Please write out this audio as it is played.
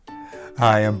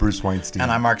Hi, I'm Bruce Weinstein.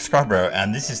 And I'm Mark Scarborough,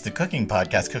 and this is the cooking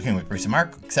podcast, Cooking with Bruce and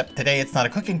Mark, except today it's not a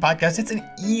cooking podcast, it's an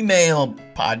email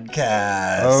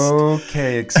podcast.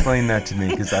 Okay, explain that to me,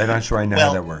 because I'm not sure I know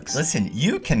how that works. Listen,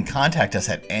 you can contact us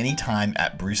at any time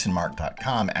at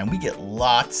bruceandmark.com, and we get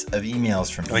lots of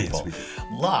emails from people. Oh, yes, we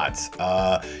do. Lots.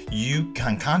 You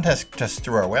can contact us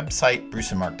through our website,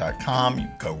 bruceandmark.com. You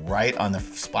go right on the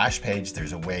splash page.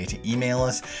 There's a way to email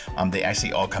us. They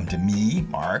actually all come to me,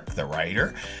 Mark, the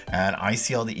writer, and I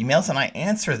see all the emails and I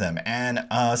answer them. And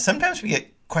sometimes we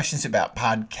get questions about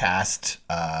podcast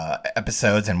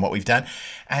episodes and what we've done.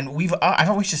 And I've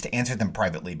always just answered them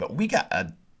privately, but we got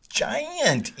a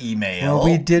giant email. Well,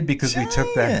 we did because we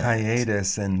took that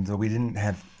hiatus and we didn't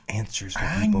have answers for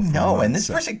people. I know, and this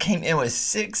person came in with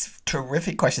 6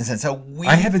 terrific questions. And so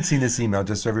I haven't seen this email,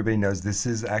 just so everybody knows. This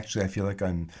is actually, I feel like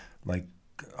I'm like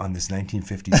on this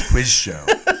 1950s quiz show.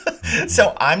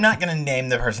 So I'm not going to name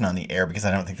the person on the air because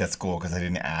I don't think that's cool because I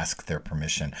didn't ask their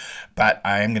permission. But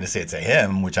I am going to say it's a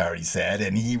him, which I already said,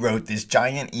 and he wrote this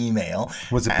giant email.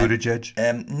 Was it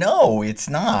Buttigieg? No, it's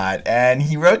not. And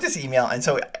he wrote this email, and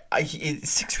so it's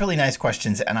 6 really nice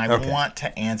questions, and I want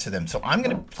to answer them. So I'm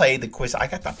going to play the quiz. I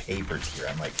got the papers here.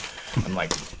 I'm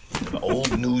like an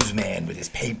old newsman with his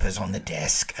papers on the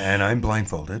desk. And I'm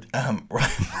blindfolded. Right.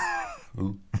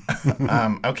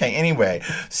 Okay, anyway,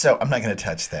 so I'm not going to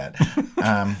touch that,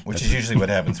 which is usually what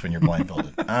happens when you're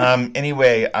blindfolded.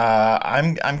 Anyway,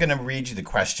 I'm going to read you the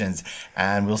questions,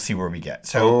 and we'll see where we get.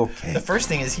 So The first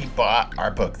thing is he bought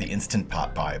our book, The Instant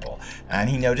Pot Bible, and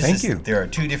he notices there are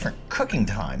 2 different cooking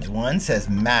times. One says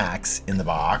max in the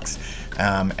box,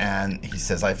 and he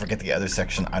says, I forget the other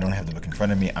section. I don't have the book in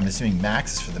front of me. I'm assuming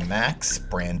max is for the Max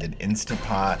branded Instant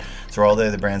Pot. So all the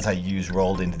other brands I use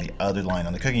rolled into the other line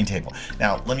on the cooking table.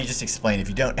 Now, let me just explain. If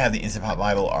you don't have the Instant Pot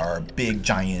Bible, our big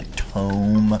giant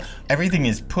tome, everything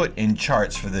is put in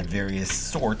charts for the various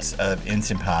sorts of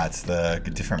Instant Pots, the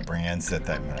different brands the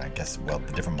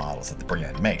different models that the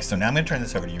brand makes. So now I'm going to turn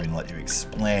this over to you and let you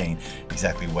explain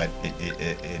exactly what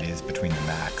it is between the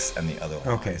Max and the other lines.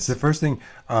 Okay, so the first thing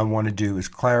I want to do is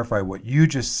clarify what you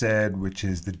just said, which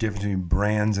is the difference between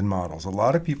brands and models. A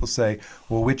lot of people say,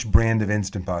 well, which brand of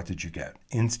Instant Pot did you get?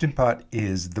 Instant Pot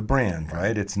is the brand,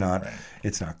 right? It's not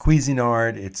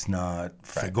Cuisinart, it's not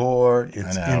Fagor,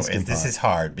 it's Instant Pot. This is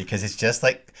hard because it's just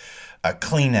like a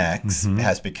Kleenex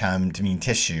has come to mean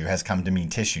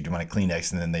tissue. Do you want a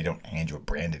Kleenex? And then they don't hand you a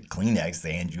branded Kleenex,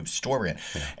 they hand you a store brand.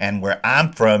 Yeah. And where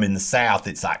I'm from in the South,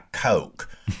 it's like Coke.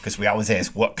 Because we always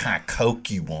ask, what kind of Coke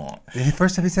you want? The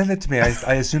first time he said that to me,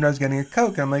 I assumed I was getting a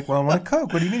Coke. I'm like, well, I want a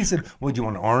Coke. What do you mean? He said, well, do you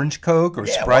want an orange Coke or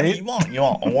Sprite? What do you want? You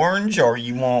want orange or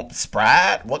you want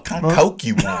Sprite? What kind of Coke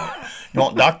you want? You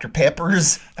want Dr.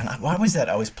 Peppers? And why was that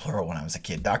always plural when I was a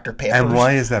kid? Dr. Peppers? And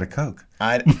why is that a Coke?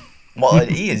 Well,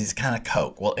 it is. It's kind of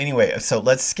Coke. Well, anyway, so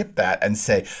let's skip that and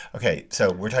say, okay,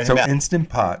 so we're talking about... So Instant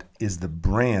Pot is the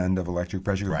brand of electric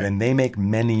pressure cooker, and they make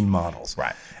many models.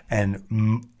 Right.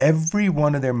 And every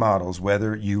one of their models,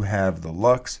 whether you have the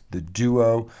Luxe, the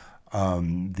Duo,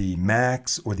 the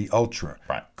Max, or the Ultra,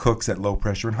 cooks at low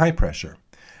pressure and high pressure.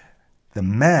 The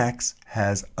Max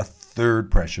has a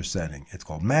 3rd pressure setting. It's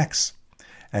called Max.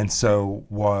 And so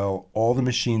while all the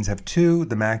machines have 2,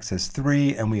 the Max has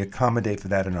 3, and we accommodate for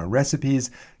that in our recipes,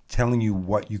 telling you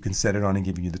what you can set it on and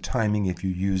giving you the timing if you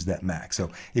use that Max. So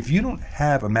if you don't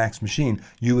have a Max machine,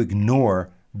 you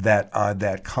ignore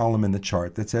that column in the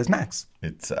chart that says Max.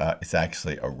 It's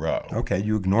actually a row. Okay,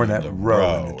 you ignore that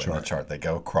row in the chart. They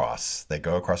go across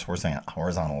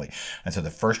horizontally. And so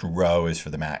the first row is for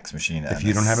the Max machine. If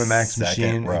you don't have a Max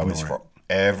machine, row is for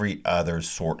every other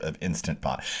sort of Instant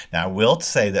Pot. Now, I will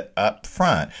say that up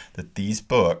front that these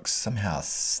books, somehow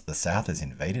the South has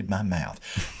invaded my mouth.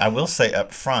 I will say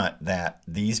up front that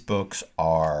these books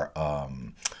are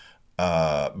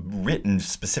written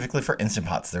specifically for Instant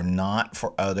Pots. They're not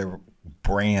for other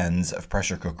brands of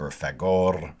pressure cooker,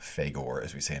 Fagor,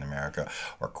 as we say in America,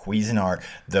 or Cuisinart.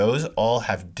 Those all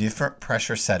have different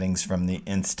pressure settings from the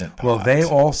Instant Pot. Well, they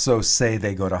also say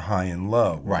they go to high and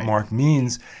low. What Right. Mark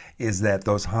means is that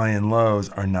those high and lows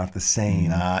are not the same.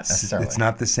 Not necessarily. It's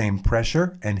not the same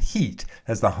pressure and heat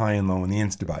as the high and low in the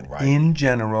Instant Pot. Right. In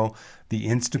general, the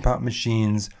Instant Pot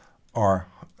machines are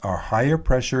higher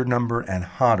pressure number and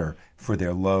hotter for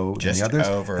their low than the others,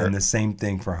 and the same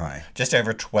thing for high. Just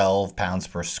over 12 pounds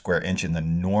per square inch in the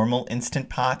normal Instant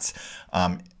Pots.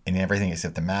 In everything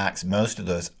except the Max. Most of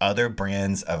those other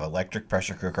brands of electric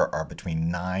pressure cooker are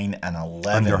between 9 and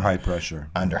 11. Under high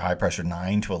pressure. Under high pressure,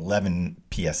 9 to 11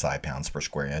 psi, pounds per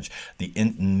square inch. The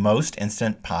most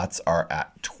instant pots are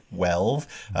at 12,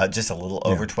 just a little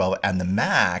over 12, and the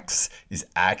max is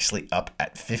actually up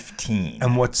at 15.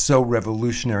 And what's so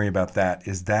revolutionary about that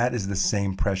is the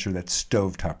same pressure that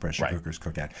stovetop pressure cookers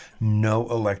cook at. No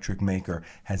electric maker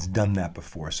has done that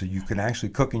before. So you can actually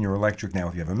cook in your electric now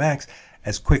if you have a max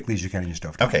as quickly as you can in your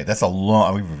stovetop.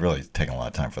 Okay, we've really taken a lot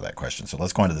of time for that question. So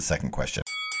let's go on to the second question.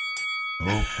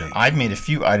 Okay. I've made a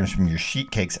few items from your sheet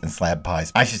cakes and slab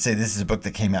pies. I should say this is a book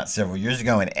that came out several years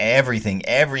ago, and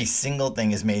every single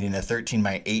thing is made in a 13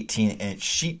 by 18 inch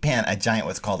sheet pan, a giant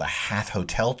what's called a half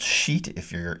hotel sheet,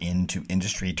 if you're into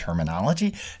industry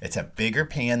terminology. It's a bigger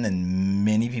pan than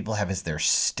many people have as their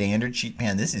standard sheet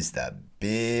pan. This is the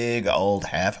big old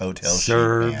half hotel sheet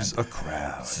pan.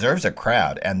 Serves a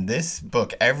crowd. And this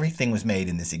book, everything was made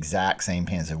in this exact same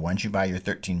pan. So once you buy your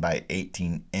 13 by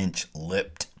 18 inch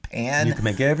lipped pan, you can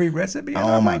make every recipe.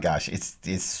 Oh my gosh,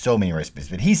 it's so many recipes.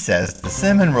 But he says the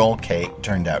cinnamon roll cake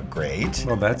turned out great.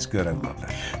 Well, that's good. I love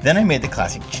that. Then I made the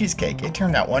classic cheesecake. It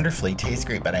turned out wonderfully, tastes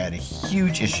great, but I had a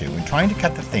huge issue. When trying to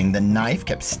cut the thing, the knife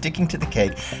kept sticking to the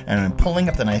cake, and when pulling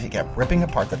up the knife, it kept ripping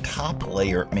apart the top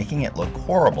layer, making it look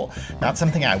horrible. Not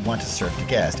something I want to serve to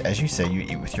guests. As you say, you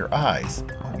eat with your eyes.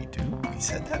 Oh, we do? We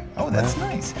said that? Oh, that's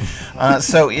nice.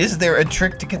 So is there a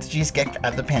trick to get the cheesecake out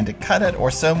of the pan to cut it, or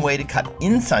some way to cut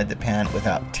inside the pan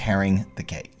without tearing the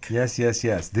cake? Yes.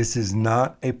 This is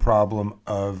not a problem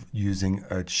of using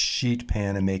a sheet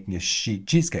pan and making a sheet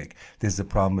cheesecake. This is a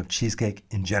problem of cheesecake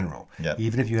in general. Yep.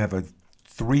 Even if you have a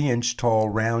 3-inch tall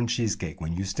round cheesecake,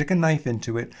 when you stick a knife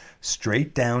into it,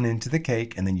 straight down into the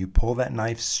cake, and then you pull that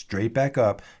knife straight back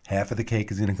up, half of the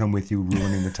cake is going to come with you,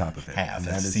 ruining the top of it. Half.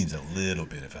 That seems a little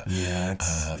bit of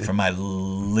a, from my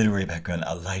literary background,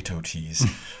 a lito tease,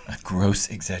 a gross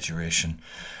exaggeration.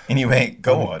 Anyway,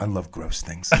 go on. I love gross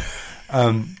things.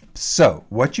 So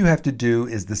what you have to do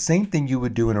is the same thing you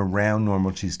would do in a round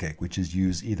normal cheesecake, which is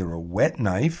use either a wet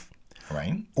knife,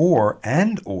 right, or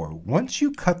once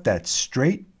you cut that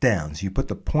straight down, so you put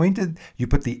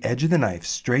the edge of the knife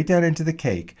straight down into the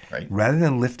cake, right, rather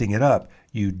than lifting it up,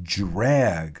 you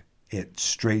drag it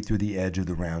straight through the edge of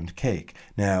the round cake.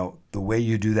 Now, the way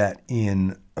you do that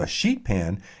in a sheet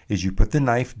pan is you put the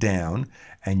knife down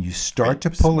and you start to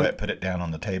pull it. Put it down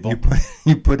on the table.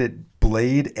 You put it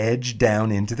blade edge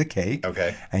down into the cake.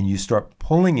 Okay. And you start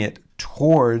pulling it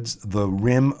towards the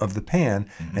rim of the pan.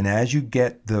 Mm-hmm. And as you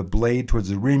get the blade towards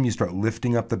the rim, you start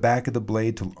lifting up the back of the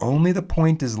blade till only the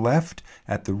point is left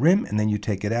at the rim, and then you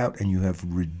take it out and you have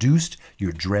reduced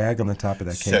your drag on the top of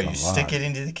that cake. So you stick it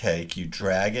into the cake, you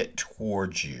drag it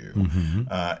towards you,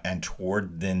 mm-hmm. And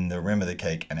toward then the rim of the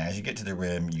cake, and as you get to the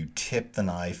rim, you tip the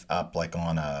knife up like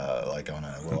on a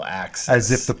little axis, as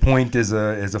if the point is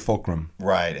a fulcrum.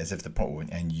 Right, as if the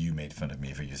point, and you made fun of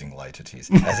me for using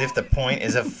litotes, as if the point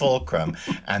is a fulcrum,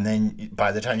 and then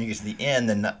by the time you get to the end,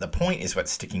 the point is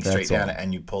what's sticking straight down,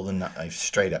 and you pull the knife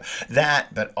straight up.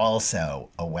 That, but also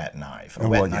a wet knife. A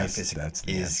wet knife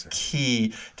is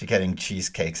key to getting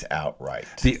cheesecakes out right.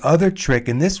 The other trick,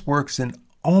 and this works in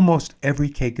almost every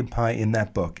cake and pie in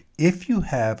that book, if you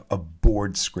have a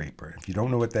board scraper, if you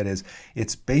don't know what that is,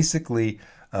 it's basically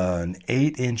an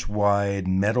 8-inch wide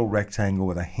metal rectangle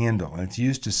with a handle, and it's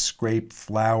used to scrape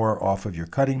flour off of your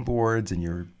cutting boards and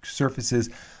your surfaces.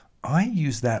 I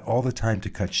use that all the time to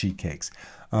cut sheet cakes.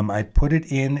 I put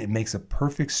it in, it makes a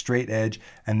perfect straight edge,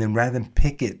 and then rather than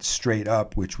pick it straight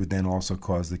up, which would then also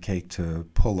cause the cake to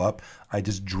pull up, I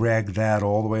just drag that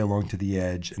all the way along to the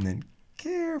edge and then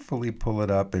carefully pull it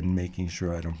up, and making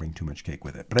sure I don't bring too much cake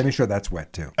with it. But I make sure that's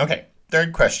wet too. Okay,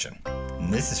 third question.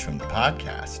 And this is from the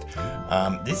podcast.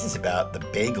 This is about the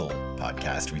bagel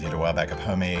podcast we did a while back of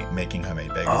making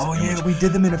homemade bagels. Oh, yeah, we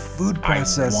did them in a food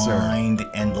processor. I whined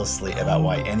endlessly about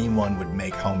why anyone would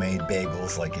make homemade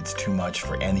bagels, like it's too much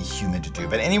for any human to do.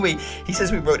 But anyway, he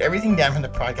says we wrote everything down from the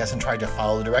podcast and tried to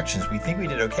follow the directions. We think we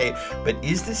did okay, but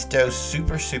is this dough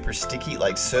super, super sticky?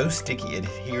 Like so sticky it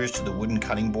adheres to the wooden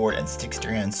cutting board and sticks to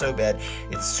your hand so bad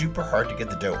it's super hard to get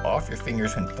the dough off your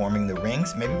fingers when forming the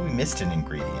rings? Maybe we missed an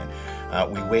ingredient.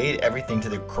 We weighed everything to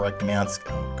the correct amounts.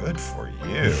 Oh, good for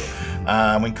you.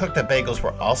 When cooked, the bagels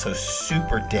were also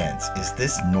super dense. Is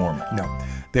this normal? No.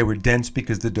 They were dense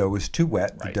because the dough was too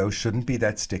wet. Right. The dough shouldn't be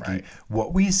that sticky. Right.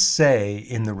 What we say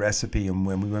in the recipe, and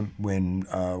when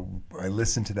I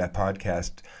listened to that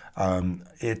podcast,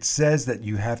 it says that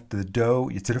you have the dough,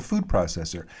 it's in a food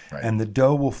processor, right, and the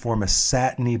dough will form a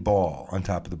satiny ball on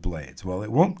top of the blades. Well,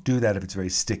 it won't do that if it's very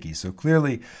sticky. So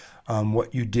clearly,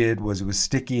 what you did was it was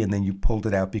sticky, and then you pulled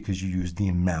it out because you used the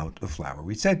amount of flour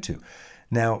we said to.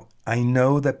 Now, I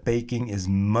know that baking is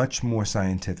much more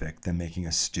scientific than making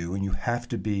a stew, and you have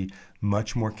to be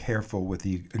much more careful with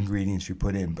the ingredients you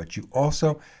put in, but you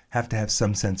also have to have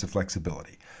some sense of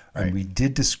flexibility. Right. And we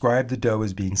did describe the dough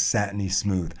as being satiny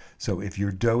smooth. So if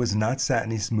your dough is not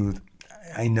satiny smooth,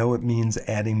 I know it means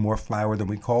adding more flour than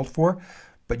we called for,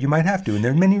 but you might have to, and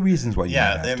there are many reasons why you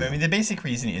might have to. I mean, the basic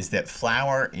reason is that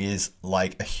flour is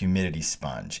like a humidity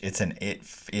sponge.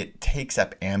 It takes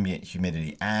up ambient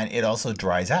humidity, and it also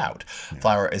dries out. Yeah.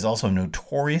 Flour is also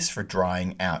notorious for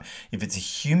drying out. If it's a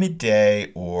humid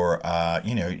day, or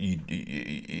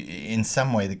in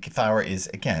some way the flour is,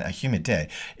 again, a humid day,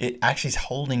 it actually is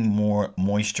holding more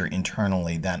moisture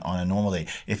internally than on a normal day.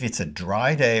 If it's a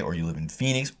dry day, or you live in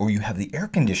Phoenix, or you have the air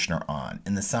conditioner on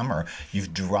in the summer,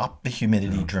 you've dropped the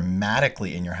humidity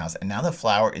dramatically in your house, and now the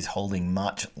flour is holding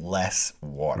much less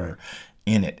water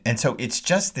in it. And so it's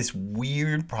just this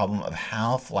weird problem of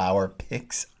how flour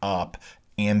picks up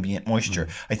ambient moisture.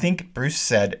 I think Bruce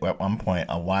said at one point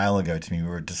a while ago to me, we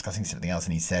were discussing something else,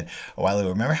 and he said a while ago,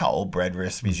 remember how old bread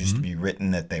recipes used to be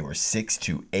written that they were 6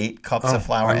 to 8 cups of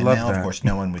flour, and now, of course,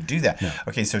 no one would do that. No.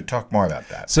 Okay, so talk more about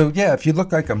that. So yeah, if you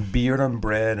look like a Beard on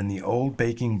Bread and the old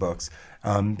baking books,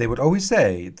 they would always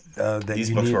say that these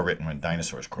books were written when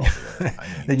dinosaurs crawled together. I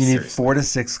mean, that you need 4 to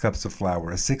 6 cups of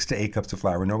flour, 6 to 8 cups of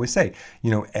flour, and always say,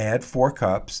 add 4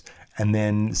 cups. And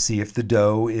then see if the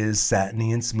dough is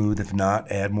satiny and smooth. If not,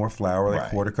 add more flour, like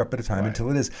quarter cup at a time until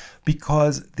it is.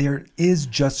 Because there is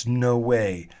just no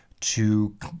way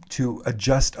to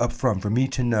adjust up front for me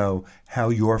to know how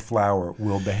your flour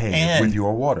will behave with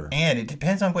your water. And it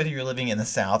depends on whether you're living in the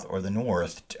South or the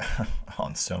North,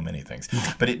 on so many things.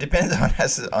 But it depends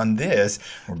on this.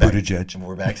 We're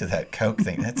back to that Coke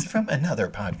thing. That's from another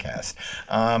podcast.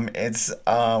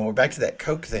 We're back to that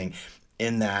Coke thing.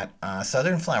 In that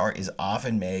Southern flour is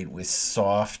often made with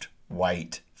soft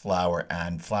white flour,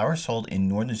 and flour sold in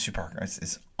northern supermarkets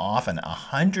is often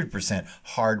 100%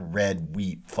 hard red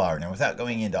wheat flour. Now, without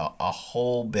going into a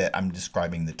whole bit, I'm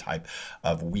describing the type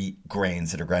of wheat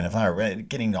grains that are ground in flour,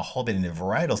 getting a whole bit into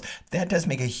varietals. That does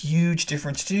make a huge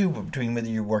difference too between whether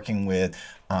you're working with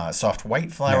soft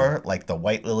white flour, like the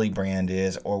White Lily brand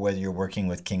is, or whether you're working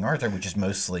with King Arthur, which is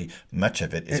much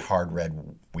of it is hard red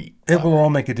wheat flour. It will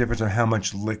all make a difference on how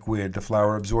much liquid the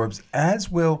flour absorbs, as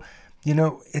will,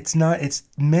 it's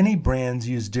many brands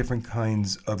use different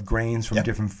kinds of grains from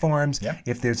different farms.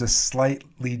 If there's a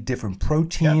slightly different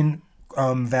protein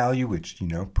value, which,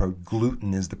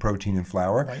 gluten is the protein in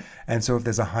flour. Right. And so if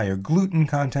there's a higher gluten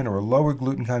content or a lower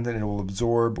gluten content, it will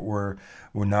absorb or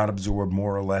not absorb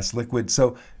more or less liquid.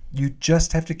 So you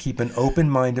just have to keep an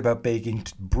open mind about baking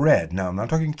bread. Now, I'm not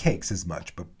talking cakes as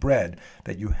much, but bread,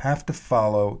 that you have to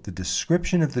follow the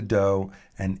description of the dough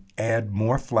and add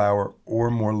more flour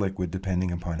or more liquid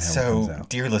depending upon how it comes out. So,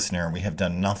 dear listener, we have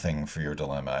done nothing for your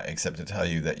dilemma except to tell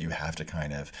you that you have to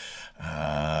kind of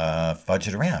fudge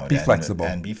it around. Be flexible.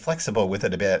 And be flexible with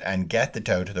it a bit and get the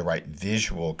dough to the right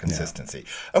visual consistency.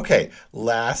 Yeah. Okay,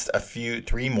 last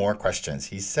 3 more questions.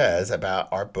 He says about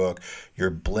our book,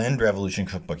 your Blend Revolution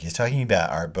cookbook. He's talking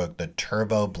about our book, The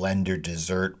Turbo Blender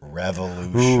Dessert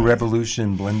Revolution. Ooh,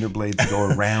 revolution. Blender blades go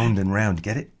around and round.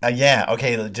 Get it? Yeah,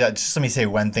 okay. Just let me say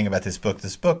one thing about this book.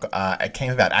 This book it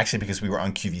came about actually because we were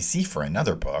on QVC for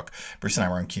another book. Bruce and I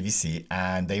were on QVC,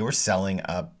 and they were selling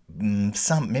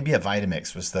maybe a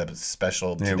Vitamix was the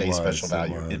special value.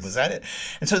 Was that it?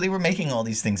 And so they were making all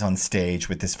these things on stage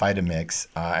with this Vitamix,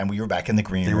 and we were back in the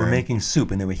green room. They were making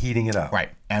soup and they were heating it up. Right.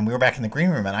 And we were back in the green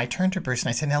room, and I turned to Bruce and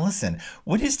I said, now listen,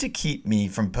 what is to keep me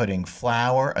from putting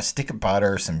flour, a stick of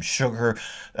butter, some sugar,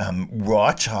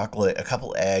 raw chocolate, a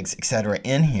couple eggs, etc.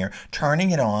 in here,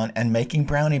 turning it on and making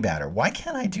brownie batter? Why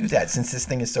can't I do that since this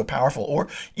thing is so powerful? Or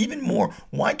even more,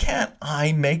 why can't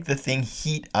I make the thing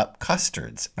heat up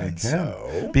custards?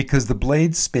 Because the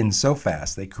blades spin so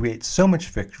fast, they create so much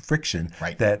friction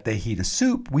that they heat a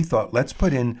soup. We thought, let's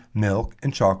put in milk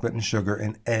and chocolate and sugar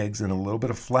and eggs and a little bit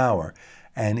of flour.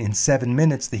 And in 7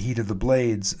 minutes, the heat of the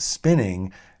blades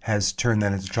spinning has turned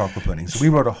that into chocolate pudding. So we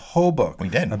wrote a whole book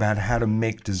about how to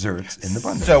make desserts in the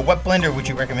blender. So what blender would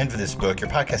you recommend for this book?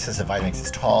 Your podcast says the Vitamix is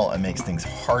tall and makes things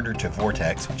harder to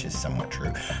vortex, which is somewhat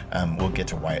true. We'll get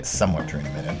to why it's somewhat true in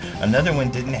a minute. Another one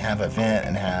didn't have a vent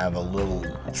and have a little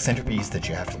centerpiece that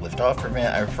you have to lift off for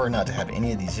vent. I prefer not to have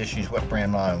any of these issues. What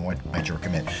brand and what might you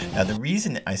recommend? Now, the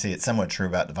reason I say it's somewhat true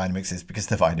about the Vitamix is because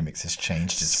the Vitamix has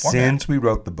changed its format. Since we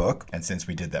wrote the book. And since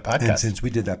we did that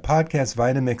podcast.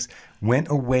 Vitamix went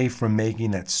away from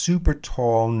making that super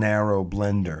tall, narrow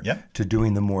blender to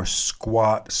doing the more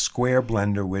squat, square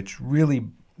blender, which really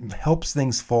helps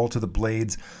things fall to the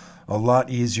blades a lot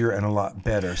easier and a lot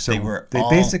better. So they all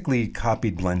basically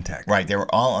copied Blendtec. Right. They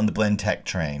were all on the Blendtec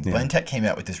train. Yeah. Blendtec came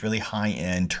out with this really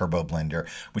high-end turbo blender,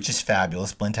 which is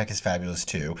fabulous. Blendtec is fabulous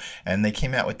too. And they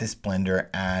came out with this blender,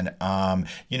 and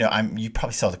you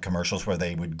probably saw the commercials where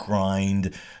they would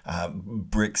grind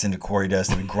bricks into quarry dust.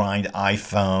 They would grind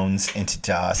iPhones into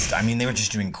dust. I mean, they were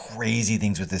just doing crazy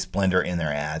things with this blender in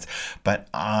their ads. But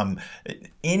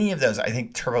any of those, I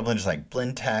think turbo blenders like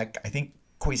Blendtec, I think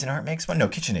Cuisinart makes one. No,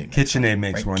 KitchenAid. KitchenAid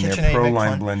makes one. Their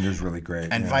ProLine blender is really great.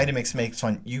 And Vitamix makes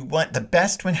one. The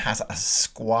best one has a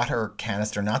squatter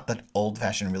canister, not the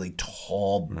old-fashioned, really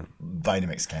tall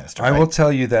Vitamix canister. I will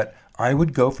tell you that I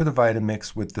would go for the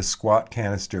Vitamix with the squat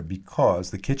canister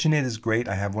because the KitchenAid is great.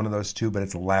 I have one of those too, but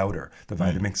it's louder. The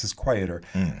Vitamix is quieter.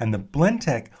 And the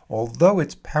Blendtec, although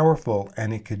it's powerful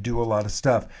and it could do a lot of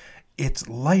stuff, it's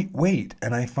lightweight,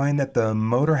 and I find that the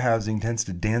motor housing tends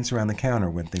to dance around the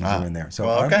counter when things are in there. So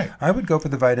I would go for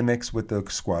the Vitamix with the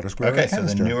squatter square. Okay, so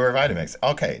the newer Vitamix.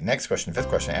 Okay, next question, fifth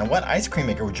question. And what ice cream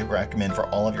maker would you recommend for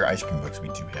all of your ice cream books? We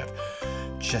do have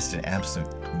just an absolute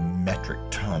metric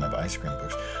ton of ice cream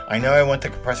books. I know I want the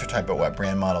compressor type, but what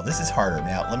brand model? This is harder.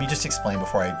 Now, let me just explain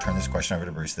before I turn this question over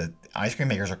to Bruce that ice cream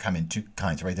makers are come in two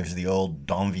kinds, right? There's the old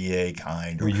Danvier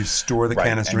kind. Where you store the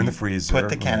canister in the freezer. Put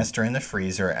the canister in the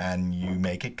freezer and you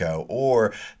make it go.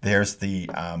 Or there's the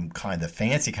the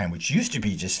fancy kind, which used to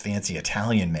be just fancy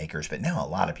Italian makers, but now a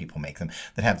lot of people make them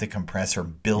that have the compressor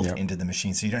built into the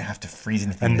machine, so you don't have to freeze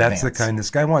anything. And that's the kind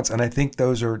this guy wants. And I think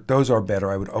those are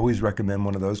better. I would always recommend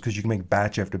one of those because you can make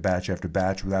batch after batch after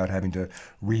batch without having to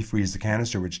refreeze the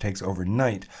canister, which takes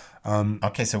overnight.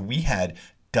 Okay, so we had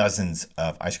dozens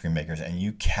of ice cream makers, and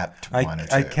you kept one or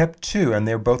two. I kept two, and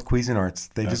they're both Cuisinarts.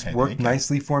 They just worked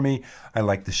nicely for me. I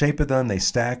like the shape of them. They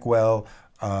stack well.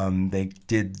 They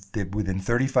did within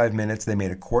 35 minutes. They made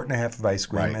a quart and a half of ice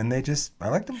cream, and I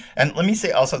liked them. And let me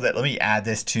say also that let me add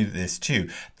this too,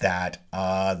 that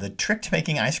the trick to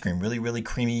making ice cream, really, really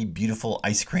creamy, beautiful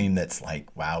ice cream that's like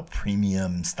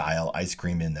premium style ice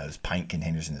cream in those pint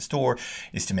containers in the store,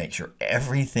 is to make sure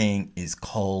everything is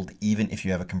cold, even if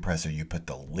you have a compressor. You put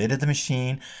the lid of the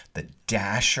machine, the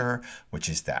dasher, which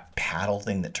is that paddle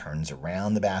thing that turns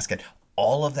around the basket.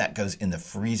 All of that goes in the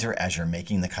freezer as you're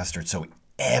making the custard, so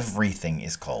everything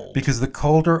is cold. Because the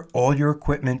colder all your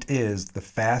equipment is, the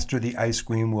faster the ice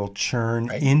cream will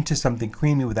churn into something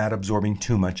creamy without absorbing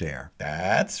too much air.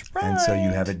 That's right. And so you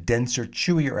have a denser,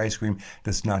 chewier ice cream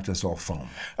that's not just all foam.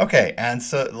 Okay, and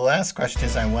so the last question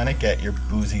is I want to get your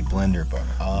Boozy Blender book.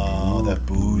 Oh, the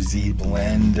Boozy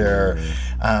Blender.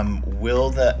 Will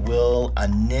a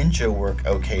Ninja work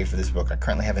okay for this book? I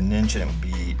currently have a Ninja,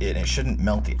 and it shouldn't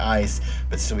melt the ice,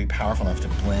 but still be powerful enough to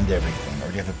blend everything. Or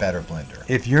do you have a better blender?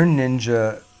 If your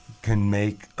Ninja can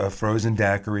make a frozen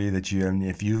daiquiri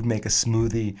if you make a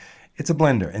smoothie, it's a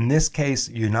blender. In this case,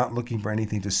 you're not looking for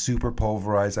anything to super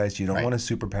pulverize ice. You don't want a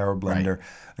superpower blender.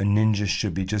 A Ninja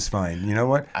should be just fine. You know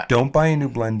what? Don't buy a new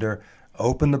blender.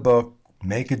 Open the book.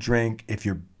 Make a drink. If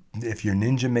your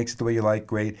Ninja makes it the way you like,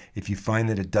 great. If you find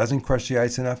that it doesn't crush the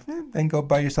ice enough, then go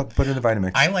buy yourself, put it in the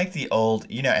Vitamix. I like the old,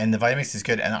 and the Vitamix is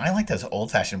good. And I like those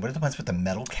old-fashioned, what are the ones with the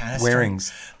metal canister?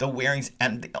 Wearings. The Wearings.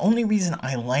 And the only reason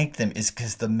I like them is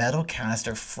because the metal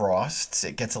canister frosts.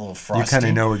 It gets a little frosty. You kind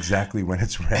of know exactly when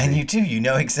it's ready. And you do. You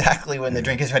know exactly when the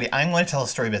drink is ready. I'm going to tell a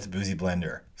story about the Boozy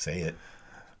Blender. Say it.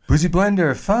 Boozy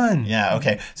Blender, fun. Yeah,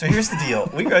 okay. So here's the deal.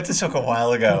 We got this book a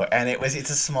while ago, and it's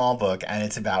a small book, and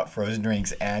it's about frozen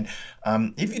drinks. And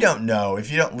if you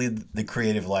don't lead the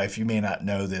creative life, you may not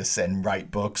know this and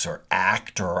write books or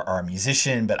act or are a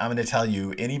musician, but I'm going to tell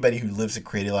you, anybody who lives a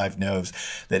creative life knows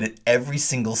that at every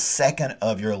single second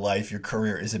of your life, your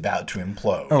career is about to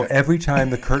implode. Oh, every time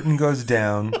the curtain goes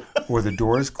down or the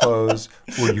doors close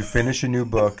or you finish a new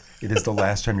book, it is the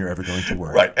last time you're ever going to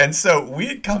work. Right. And so we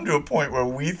had come to a point where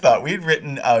we thought we had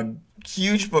written a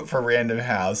huge book for Random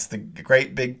House, the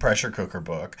great big pressure cooker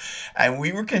book, and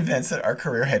we were convinced that our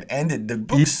career had ended. The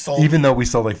book sold, even though we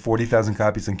sold like 40,000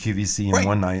 copies on QVC in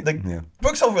one night. The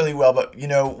book sold really well, but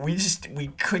we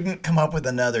couldn't come up with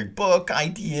another book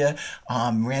idea.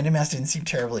 Random House didn't seem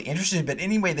terribly interested, but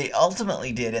anyway, they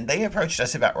ultimately did, and they approached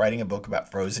us about writing a book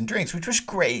about frozen drinks, which was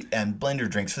great, and blender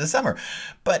drinks for the summer.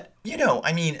 But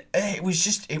it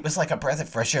was like a breath of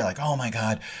fresh air. Like, oh my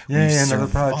God, we've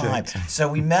survived. Project. So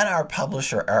we met our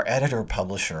editor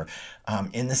publisher,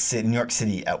 in New York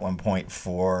City at one point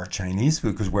for Chinese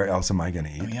food. Because where else am I going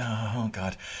to eat? Oh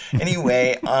God.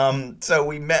 Anyway, so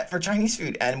we met for Chinese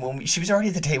food, and she was already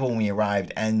at the table when we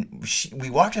arrived, and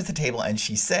we walked at the table, and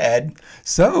she said,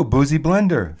 "So, Boozy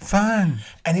Blender, fun."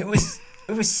 And it was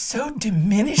was so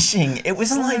diminishing. It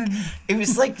was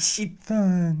like she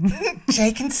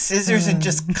taken scissors and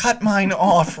just cut mine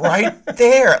off right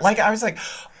there. Like I was like,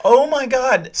 oh my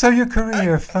God. So your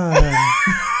career, fun.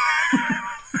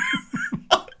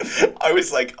 I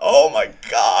was like, oh my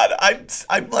God,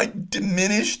 I'm like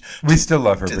diminished. We still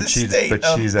love her, but she's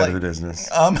out of the business.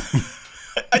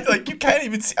 You can't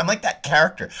even see. I'm like that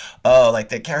character. Oh, like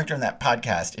the character on that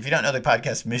podcast. If you don't know the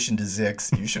podcast Mission to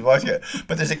Zix, you should watch it.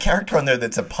 But there's a character on there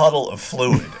that's a puddle of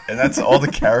fluid, and that's all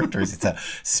the characters. It's a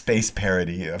space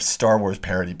parody, a Star Wars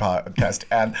parody podcast,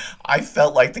 and I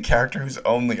felt like the character who's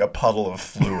only a puddle of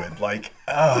fluid. Like,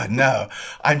 oh no,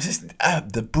 I'm just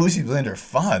the Boozy Blend are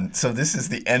fun. So this is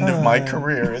the end of my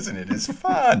career, isn't it? It's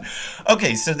fun.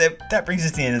 Okay, so that brings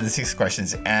us to the end of the 6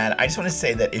 questions, and I just want to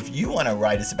say that if you want to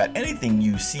write us about anything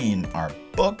you see in our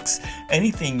books,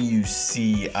 anything you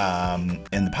see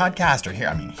in the podcast, or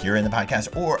here in the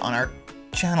podcast, or on our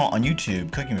channel on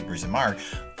YouTube, Cooking with Bruce and Mark,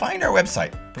 find our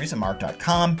website,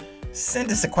 bruceandmark.com.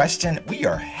 Send us a question. We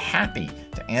are happy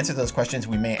to answer those questions.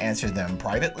 We may answer them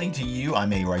privately to you. I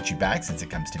may write you back since it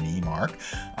comes to me, Mark,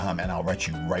 and I'll write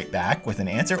you right back with an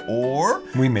answer, or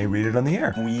we may read it on the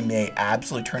air. We may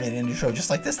absolutely turn it into a show just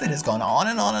like this that has gone on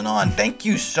and on and on. Thank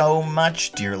you so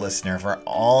much, dear listener, for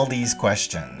all these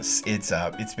questions. It's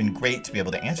been great to be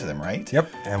able to answer them, right? Yep,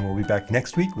 and we'll be back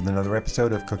next week with another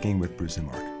episode of Cooking with Bruce and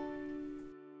Mark.